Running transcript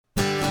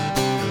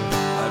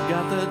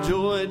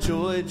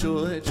joy, joy,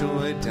 joy,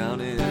 joy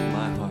down in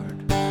my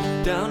heart.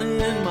 Down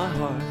in my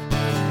heart.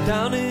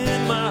 Down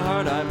in my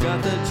heart. I've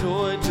got the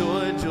joy,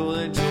 joy,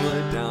 joy,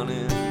 joy down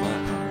in my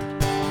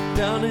heart.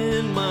 Down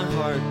in my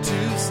heart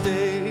to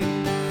stay.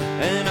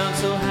 And I'm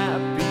so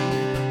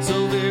happy,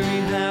 so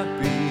very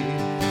happy,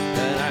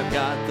 that I've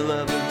got the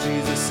love of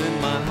Jesus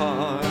in my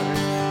heart.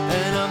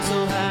 And I'm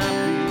so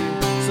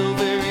happy, so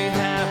very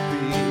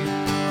happy,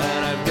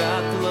 that I've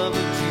got the love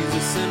of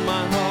Jesus in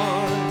my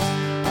heart.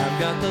 I've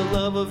got the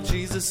love of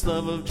Jesus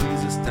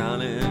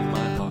down in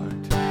my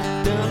heart.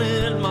 Down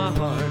in my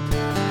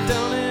heart.